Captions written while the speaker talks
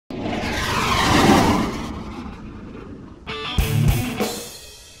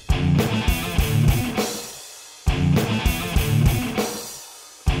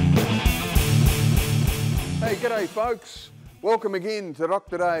G'day folks, welcome again to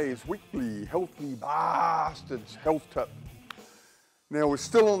Dr. Day's weekly Healthy Bastards health tip. Now we're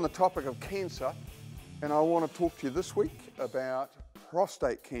still on the topic of cancer and I want to talk to you this week about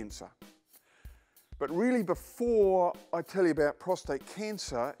prostate cancer. But really before I tell you about prostate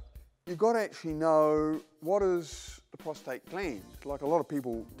cancer, you've got to actually know what is the prostate gland. Like a lot of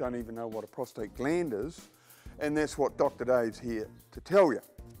people don't even know what a prostate gland is, and that's what Dr. Dave's here to tell you.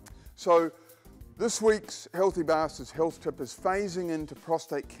 So this week's Healthy Bastards health tip is phasing into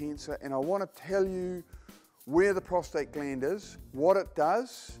prostate cancer, and I want to tell you where the prostate gland is, what it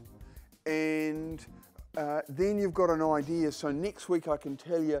does, and then you've got an idea. So next week I can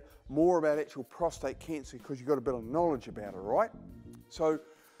tell you more about actual prostate cancer because you've got a bit of knowledge about it, right? So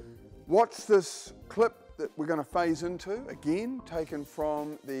watch this clip that we're going to phase into, again taken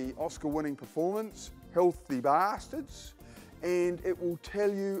from the Oscar-winning performance, Healthy Bastards, and it will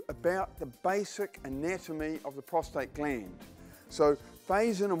tell you about the basic anatomy of the prostate gland. So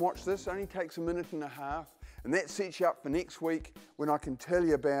phase in and watch this. It only takes a minute and a half, and that sets you up for next week when I can tell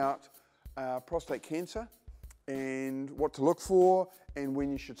you about prostate cancer and what to look for and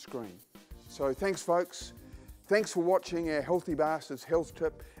when you should screen. So thanks folks. Thanks for watching our Healthy Bastards health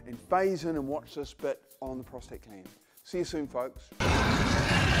tip, and phase in and watch this bit on the prostate gland. See you soon folks.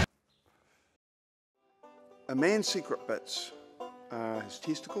 A man's secret bits are his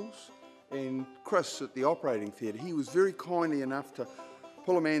testicles, and Chris at the operating theatre, he was very kindly enough to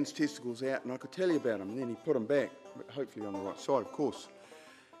pull a man's testicles out, and I could tell you about them, and then he put them back, but hopefully on the right side, of course.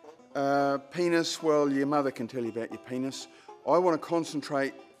 Penis, well, your mother can tell you about your penis. I want to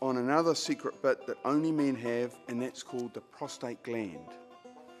concentrate on another secret bit that only men have, and that's called the prostate gland.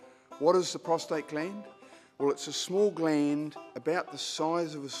 What is the prostate gland? Well, it's a small gland about the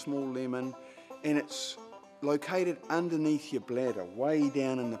size of a small lemon, and it's located underneath your bladder, way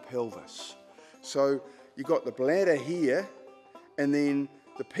down in the pelvis. So you've got the bladder here, and then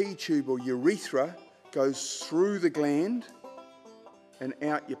the pee tube or urethra goes through the gland and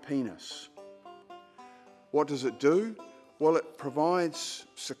out your penis. What does it do? Well, it provides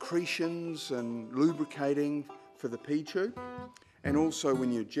secretions and lubricating for the pee tube, and also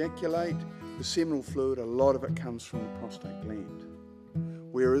when you ejaculate, the seminal fluid, a lot of it comes from the prostate gland.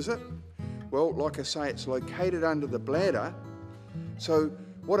 Where is it? Well, like I say, it's located under the bladder, so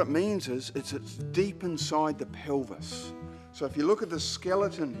what it means is it's deep inside the pelvis. So if you look at the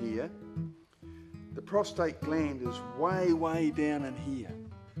skeleton here, the prostate gland is way, way down in here.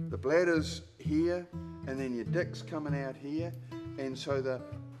 The bladder's here, and then your dick's coming out here, and so the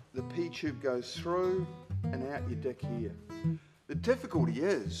pee tube goes through and out your dick here. The difficulty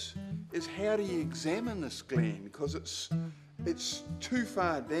is how do you examine this gland? Because it's too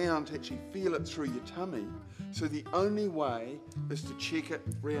far down to actually feel it through your tummy. So the only way is to check it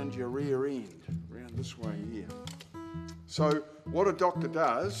round your rear end, round this way here. So what a doctor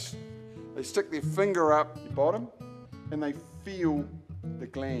does, they stick their finger up your bottom and they feel the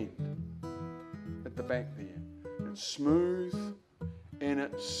gland at the back there. It's smooth and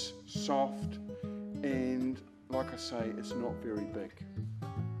it's soft, and like I say, it's not very big.